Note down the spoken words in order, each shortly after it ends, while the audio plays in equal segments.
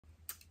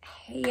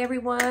Hey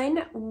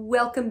everyone,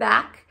 welcome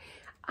back.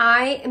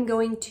 I am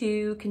going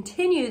to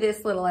continue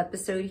this little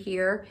episode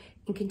here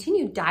and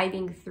continue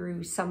diving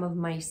through some of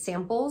my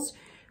samples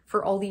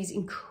for all these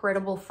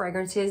incredible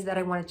fragrances that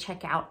I want to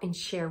check out and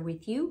share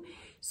with you.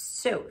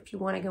 So if you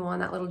want to go on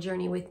that little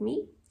journey with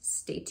me,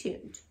 stay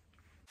tuned.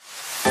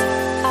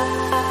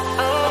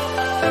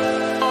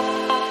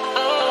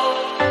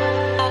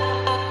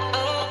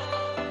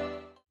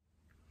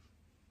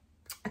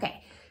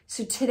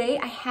 So today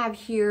I have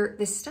here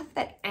the stuff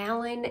that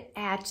Alan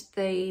at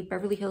the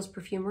Beverly Hills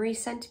Perfumerie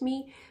sent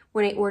me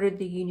when I ordered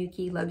the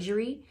Youniqu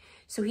Luxury.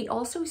 So he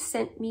also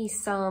sent me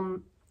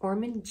some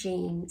Ormonde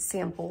Jayne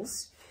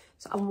samples.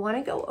 So I want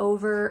to go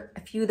over a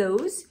few of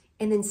those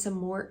and then some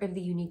more of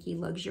the Youniqu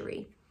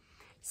Luxury.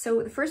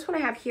 So the first one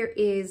I have here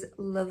is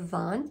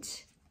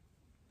Levant,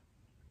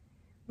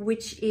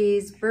 which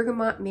is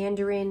bergamot,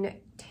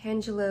 mandarin,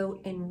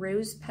 tangelo, and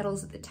rose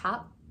petals at the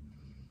top.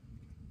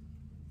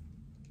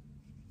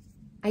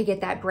 I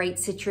get that bright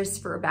citrus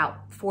for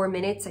about 4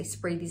 minutes. I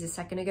sprayed these a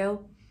second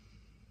ago.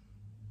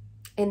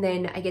 And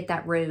then I get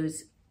that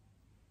rose.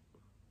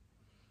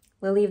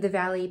 Lily of the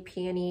Valley,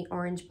 peony,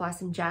 orange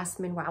blossom,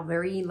 jasmine. Wow,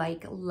 very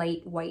like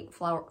light white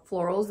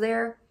florals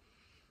there.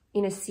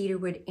 In a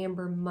cedarwood,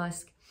 amber,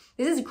 musk.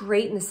 This is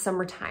great in the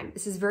summertime.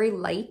 This is very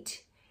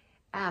light.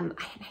 I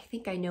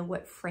think I know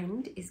what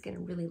friend is gonna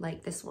really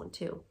like this one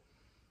too.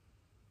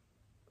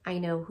 I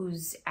know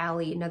who's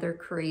alley, another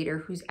creator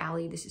whose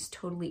alley this is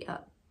totally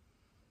up.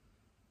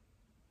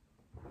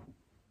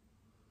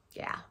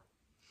 Yeah,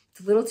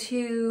 it's a little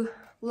too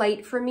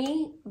light for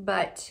me,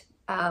 but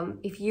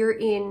if you're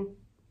in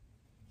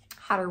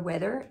hotter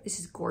weather, this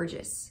is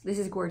gorgeous. This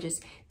is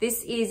gorgeous.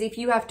 This is if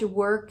you have to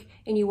work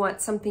and you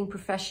want something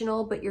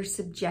professional, but you're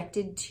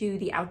subjected to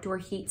the outdoor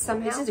heat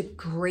somehow. This is a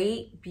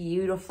great,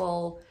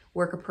 beautiful,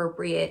 work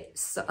appropriate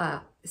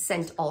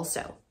scent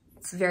also.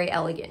 It's very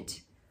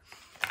elegant.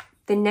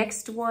 The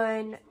next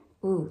one,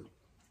 ooh,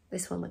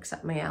 this one looks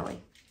up my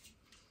alley.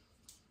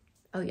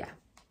 Oh yeah,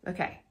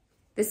 okay.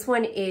 This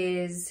one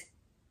is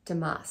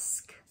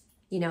Damask.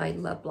 You know, I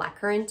love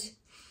blackcurrant.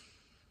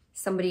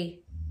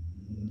 Somebody,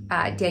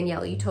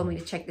 Danielle, you told me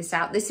to check this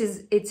out.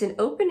 It's an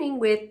opening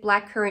with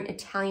blackcurrant,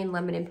 Italian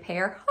lemon, and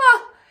pear.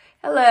 Ha!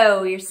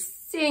 Hello, you're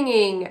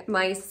singing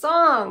my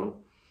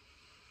song.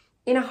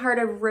 In a heart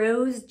of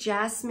rose,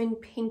 jasmine,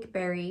 pink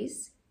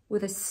berries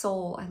with a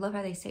soul. I love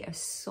how they say a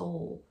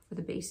soul for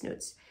the base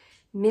notes.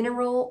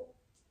 Mineral,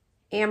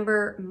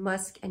 amber,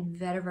 musk, and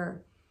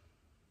vetiver.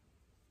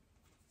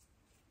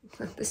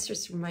 This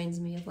just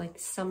reminds me of like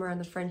summer on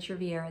the French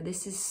Riviera.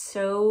 This is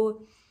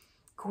so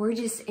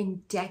gorgeous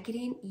and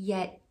decadent,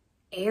 yet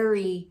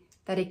airy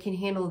that it can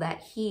handle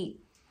that heat.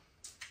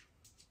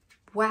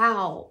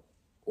 Wow.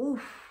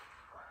 Oof.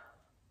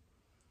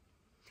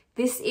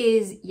 This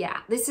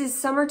is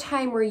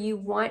summertime where you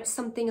want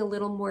something a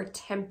little more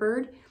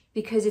tempered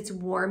because it's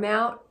warm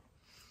out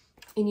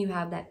and you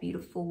have that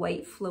beautiful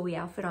white flowy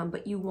outfit on,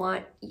 but you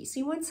want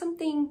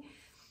something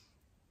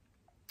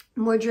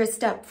more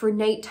dressed up for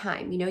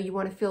nighttime. You know, you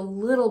want to feel a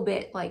little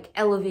bit like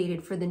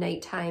elevated for the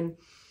nighttime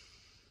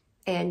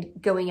and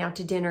going out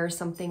to dinner or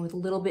something with a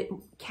little bit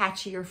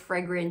catchier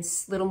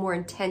fragrance, a little more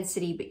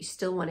intensity, but you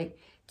still want to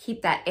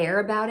keep that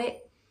air about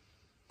it.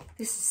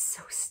 This is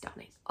so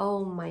stunning.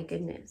 Oh my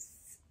goodness.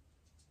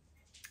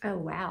 Oh,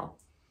 wow.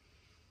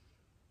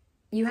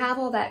 You have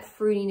all that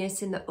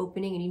fruitiness in the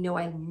opening, and you know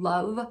I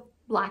love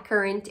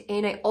blackcurrant,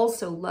 and I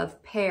also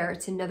love pear.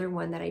 It's another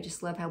one that I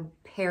just love how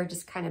pear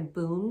just kind of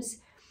booms.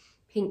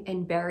 Pink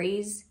and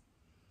berries.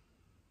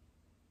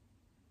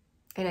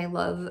 And I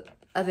love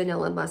a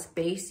vanilla musk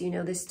base. You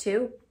know this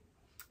too.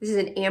 This is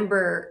an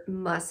amber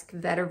musk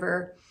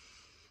vetiver.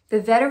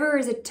 The vetiver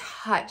is a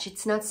touch.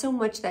 It's not so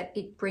much that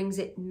it brings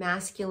it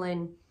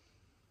masculine.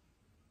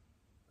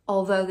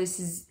 Although this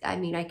is, I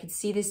mean, I could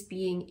see this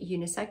being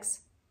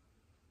unisex.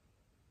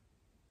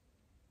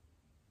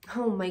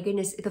 Oh my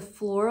goodness. The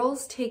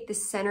florals take the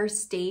center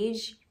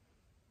stage,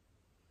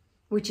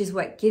 which is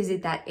what gives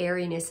it that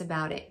airiness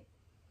about it.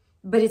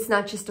 But it's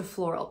not just a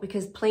floral,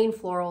 because plain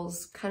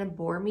florals kind of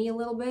bore me a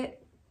little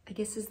bit, I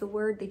guess is the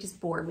word. They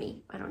just bore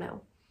me. I don't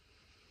know.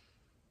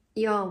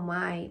 Oh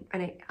my.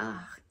 And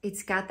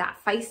it's got that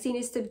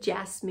feistiness of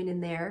jasmine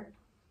in there.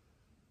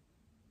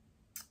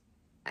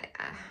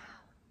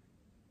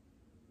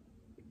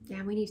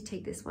 Yeah, we need to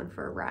take this one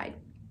for a ride.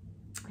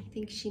 I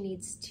think she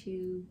needs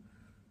to.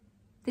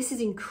 This is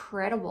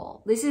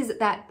incredible. This is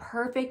that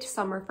perfect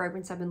summer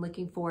fragrance I've been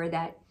looking for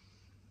that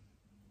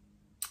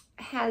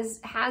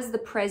has the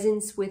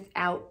presence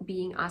without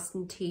being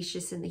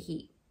ostentatious in the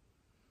heat.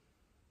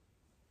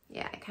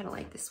 Yeah, I kind of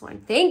like this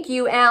one. Thank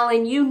you,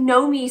 Alan. You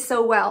know me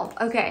so well.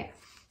 Okay.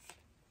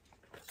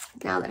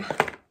 Now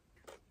that,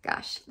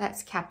 gosh,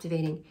 that's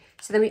captivating.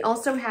 So then we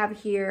also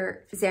have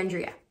here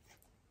Xandria.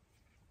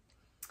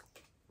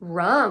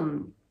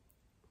 Rum.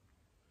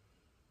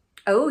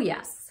 Oh,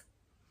 yes.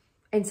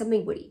 And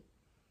something woody.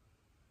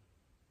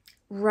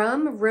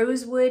 Rum,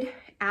 rosewood,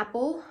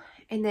 apple,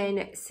 and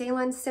then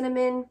Ceylon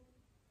cinnamon,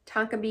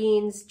 tonka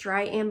beans,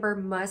 dry amber,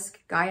 musk,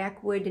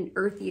 guaiac wood, and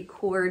earthy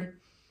accord.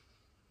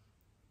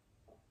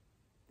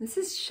 This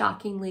is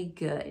shockingly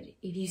good.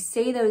 If you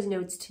say those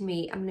notes to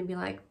me, I'm gonna be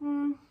like,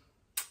 a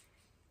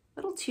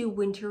little too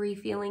wintry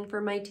feeling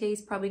for my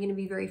taste. Probably gonna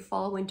be very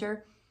fall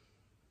winter.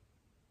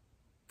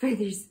 But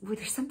there's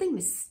something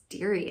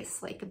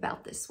mysterious like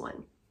about this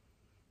one.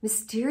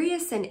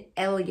 Mysterious and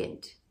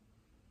elegant.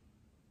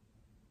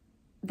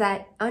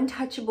 That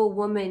untouchable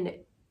woman,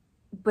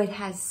 but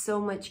has so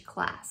much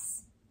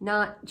class.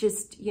 Not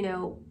just, you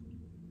know,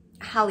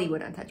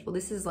 Hollywood untouchable.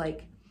 This is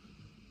like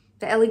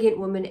the elegant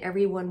woman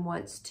everyone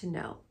wants to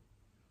know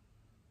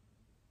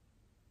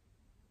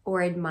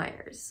or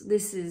admires.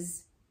 This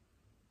is,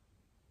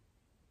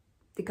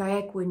 the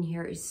guaiac wood in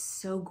here is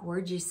so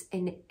gorgeous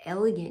and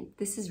elegant.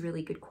 This is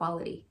really good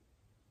quality.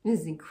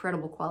 This is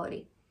incredible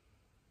quality.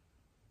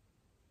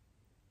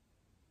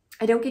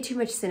 I don't get too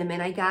much cinnamon.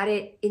 I got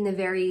it in the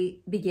very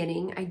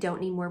beginning. I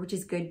don't need more, which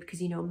is good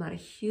because, you know, I'm not a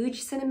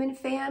huge cinnamon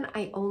fan.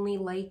 I only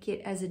like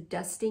it as a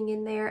dusting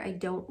in there. I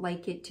don't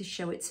like it to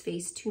show its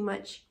face too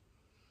much.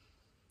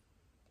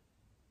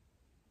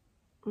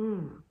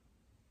 And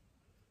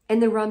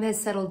the rum has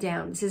settled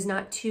down. This is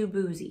not too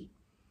boozy.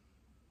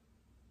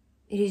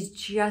 It is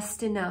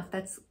just enough.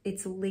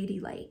 It's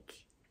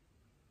ladylike.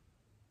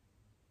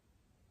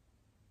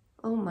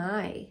 Oh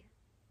my.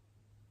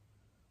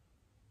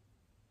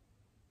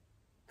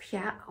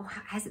 Yeah,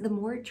 the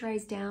more it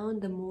dries down,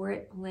 the more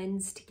it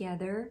blends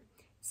together,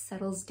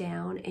 settles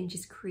down, and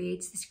just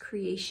creates this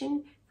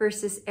creation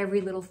versus every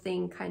little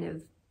thing kind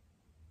of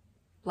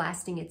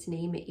blasting its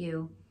name at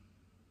you.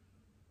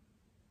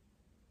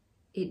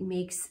 It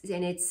makes,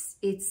 and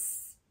it's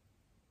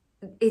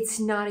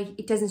not,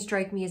 it doesn't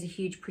strike me as a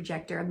huge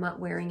projector. I'm not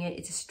wearing it.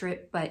 It's a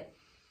strip, but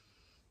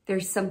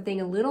there's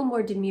something a little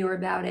more demure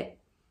about it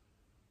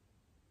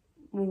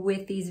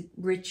with these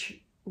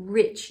rich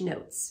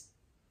notes.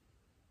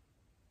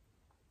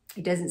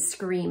 It doesn't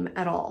scream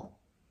at all.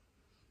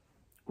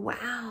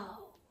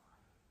 Wow.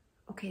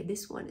 Okay,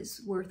 this one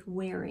is worth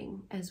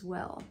wearing as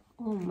well.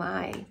 Oh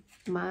my.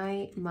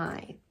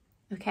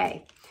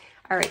 Okay.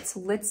 All right, so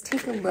let's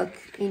take a look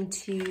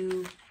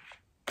into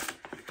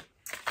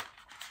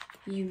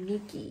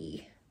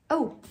Youniqu.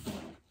 Oh,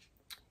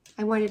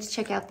 I wanted to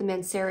check out the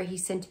Mancera he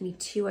sent me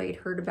too. I had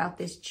heard about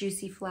this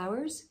Juicy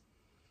Flowers.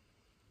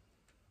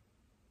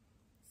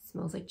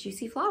 Smells like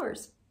juicy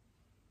flowers.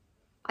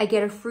 I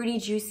get a fruity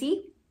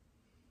juicy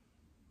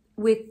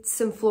with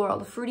some floral.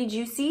 The fruity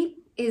juicy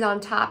is on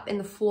top and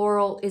the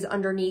floral is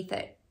underneath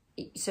it.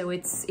 So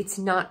it's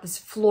not this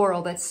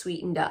floral that's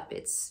sweetened up.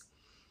 It's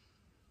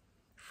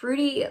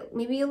fruity,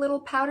 maybe a little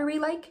powdery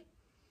like.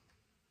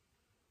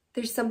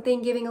 There's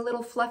something giving a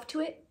little fluff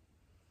to it.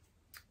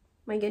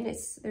 My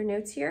goodness, there are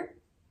notes here.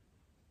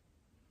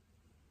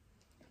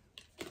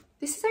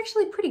 This is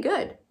actually pretty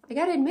good. I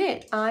gotta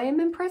admit, I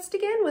am impressed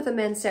again with a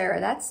Mancera.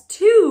 That's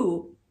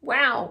two.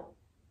 Wow.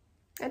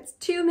 That's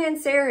two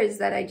Manceras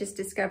that I just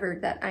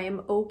discovered that I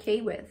am okay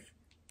with.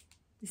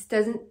 This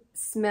doesn't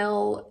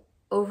smell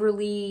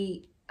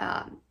overly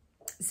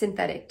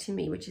synthetic to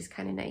me, which is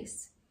kind of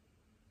nice.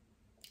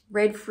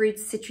 Red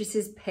fruits,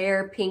 citruses,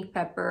 pear, pink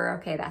pepper.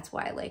 Okay, that's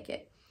why I like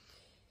it.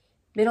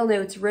 Middle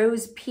notes,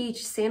 rose,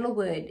 peach,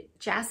 sandalwood,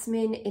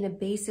 jasmine in a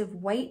base of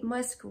white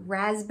musk,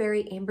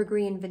 raspberry,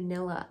 ambergris, and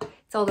vanilla.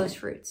 It's all those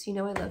fruits. You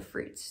know I love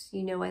fruits.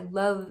 You know I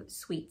love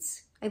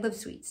sweets. I love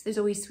sweets. There's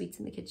always sweets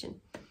in the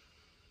kitchen.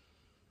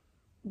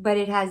 But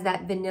it has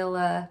that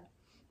vanilla,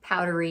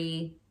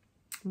 powdery,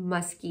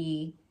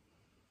 musky,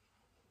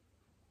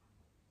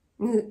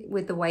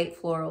 with the white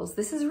florals.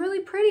 This is really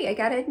pretty. I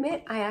gotta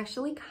admit, I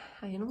actually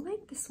kind of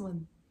like this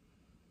one.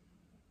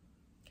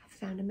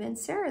 I found a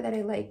Mancera that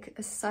I like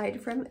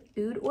aside from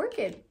Oud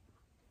Orchid.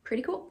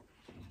 Pretty cool.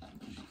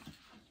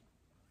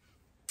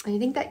 I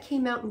think that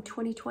came out in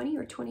 2020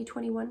 or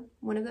 2021.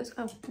 One of those.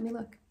 Oh, let me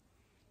look.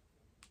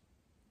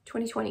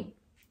 2020.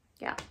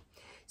 Yeah.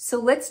 So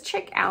let's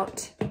check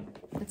out,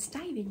 let's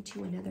dive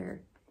into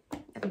another.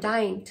 I'm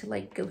dying to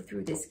like go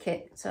through this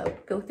kit. So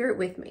go through it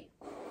with me.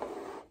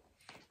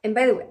 And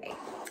by the way,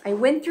 I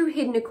went through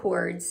Hidden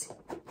Accords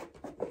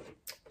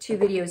 2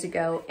 videos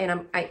ago,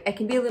 and I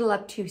can be a little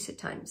obtuse at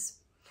times.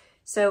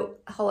 So,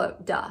 hello,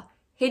 duh.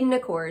 Hidden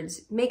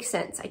Accords makes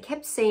sense. I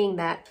kept saying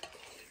that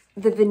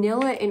the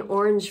vanilla and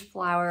orange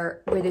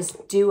flower were this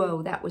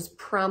duo that was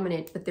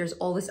prominent, but there's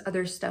all this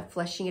other stuff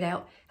fleshing it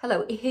out.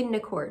 Hello, Hidden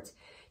Accords.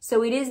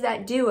 So it is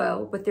that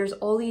duo, but there's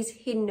all these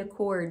hidden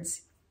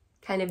accords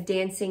kind of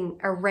dancing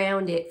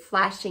around it,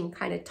 flashing,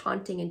 kind of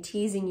taunting and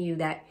teasing you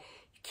that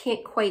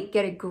can't quite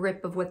get a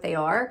grip of what they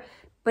are.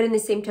 But in the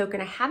same token,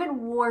 I haven't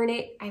worn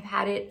it. I've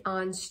had it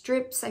on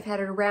strips. I've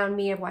had it around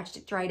me. I've watched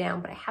it dry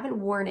down, but I haven't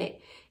worn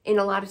it. And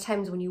a lot of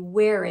times when you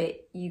wear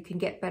it, you can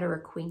get better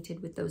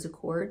acquainted with those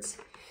accords.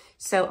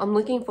 So I'm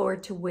looking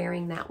forward to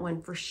wearing that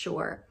one for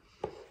sure.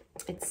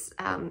 It's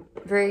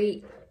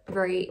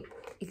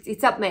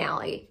it's up my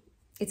alley.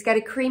 It's got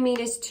a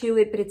creaminess to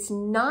it, but it's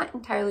not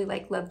entirely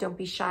like Love Don't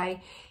Be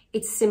Shy.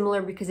 It's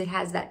similar because it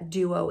has that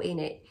duo in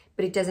it.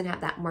 but it doesn't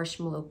have that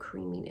marshmallow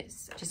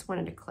creaminess. I just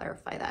wanted to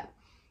clarify that.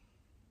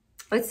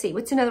 Let's see,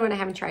 what's another one I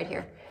haven't tried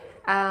here?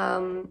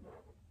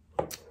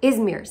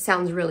 Izmir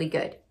sounds really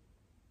good.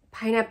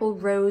 Pineapple,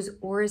 rose,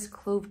 orris,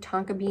 clove,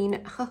 tonka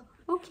bean. Huh,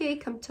 okay,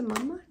 come to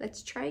mama.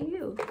 Let's try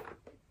you.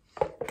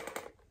 Let's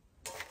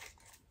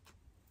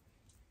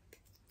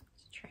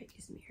try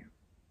Izmir.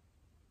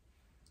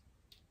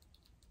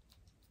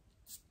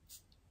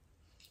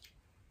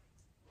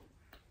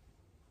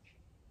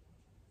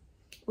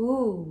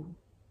 Ooh.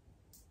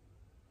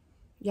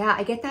 Yeah,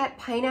 I get that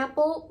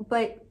pineapple,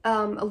 but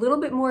a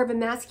little bit more of a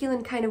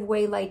masculine kind of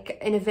way, like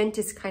an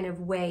Aventus kind of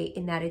way,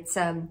 in that it's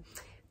a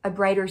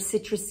brighter,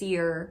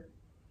 citrusier,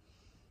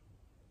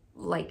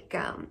 like,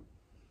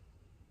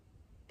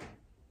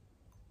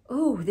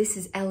 oh, this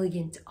is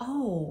elegant.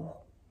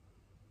 Oh,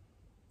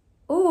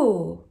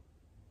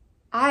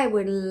 I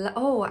would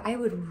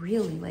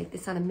really like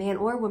this on a man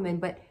or woman,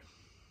 but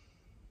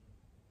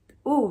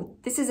oh,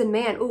 this is a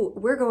man. Oh,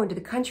 we're going to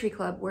the country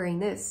club wearing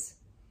this.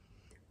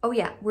 Oh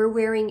yeah, we're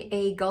wearing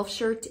a golf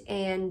shirt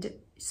and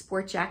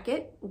sport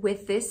jacket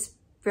with this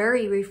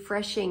very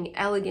refreshing,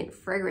 elegant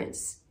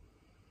fragrance.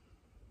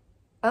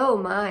 Oh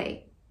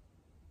my.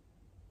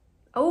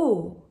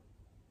 Oh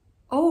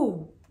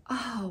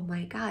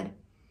my God.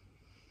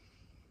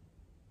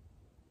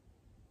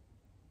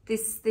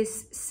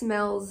 This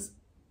smells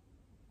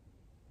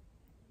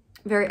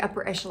very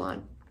upper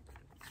echelon.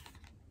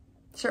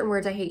 Certain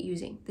words I hate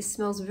using. This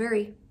smells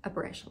very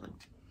upper echelon.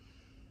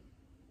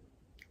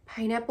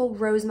 Pineapple,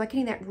 rose. I'm not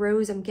getting that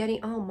rose. I'm getting,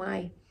 oh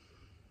my.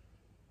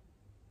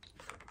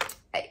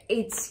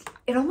 It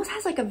almost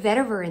has like a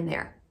vetiver in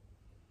there.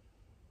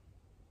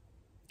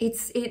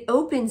 It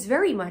opens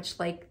very much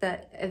like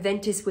the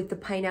Aventus with the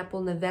pineapple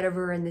and the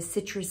vetiver and the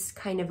citrus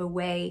kind of a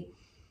way.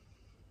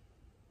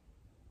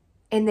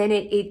 And then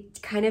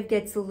it kind of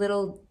gets a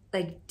little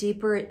like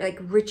deeper, like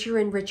richer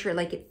and richer,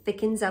 like it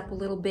thickens up a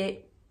little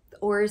bit. The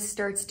orris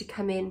starts to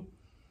come in.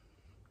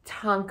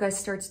 Tonka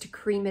starts to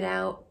cream it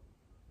out.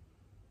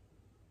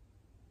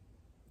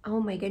 Oh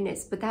my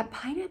goodness, but that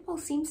pineapple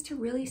seems to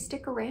really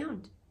stick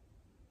around.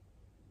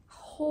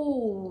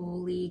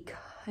 Holy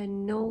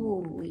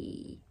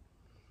cannoli.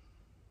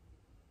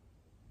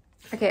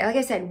 Okay, like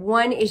I said,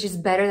 one is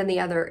just better than the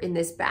other in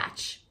this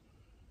batch.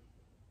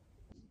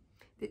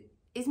 The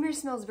Izmir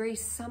smells very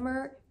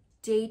summer,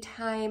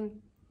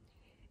 daytime,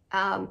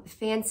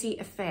 fancy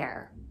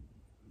affair.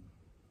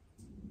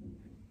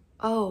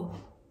 Oh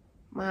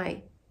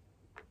my.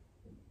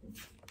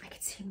 I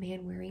could see a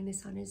man wearing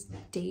this on his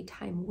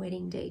daytime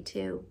wedding day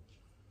too.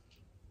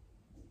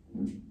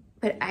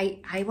 But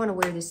I want to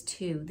wear this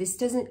too. This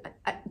doesn't,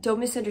 don't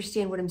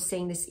misunderstand what I'm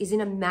saying. This isn't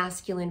a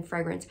masculine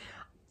fragrance.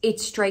 It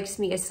strikes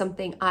me as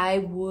something I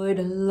would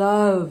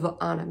love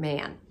on a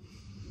man.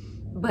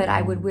 But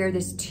I would wear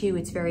this too.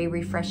 It's very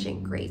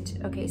refreshing. Great.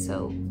 Okay,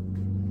 so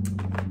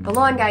the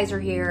lawn guys are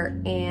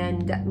here,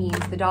 and that means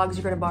the dogs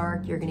are going to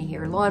bark. You're going to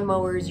hear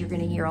lawnmowers. You're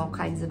going to hear all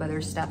kinds of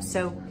other stuff.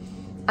 So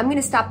I'm going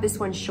to stop this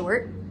one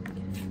short,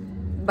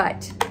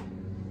 but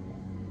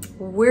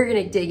we're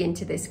going to dig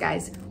into this,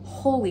 guys.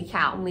 Holy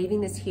cow, I'm leaving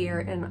this here,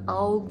 and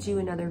I'll do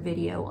another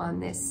video on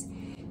this.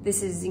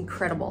 This is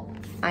incredible.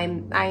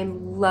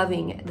 I'm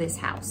loving this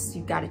house.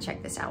 You've got to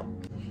check this out.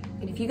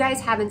 And if you guys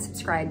haven't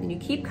subscribed and you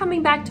keep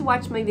coming back to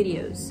watch my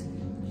videos,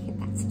 hit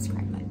that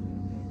subscribe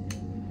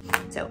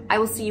button. So I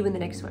will see you in the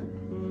next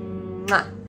one. Mwah.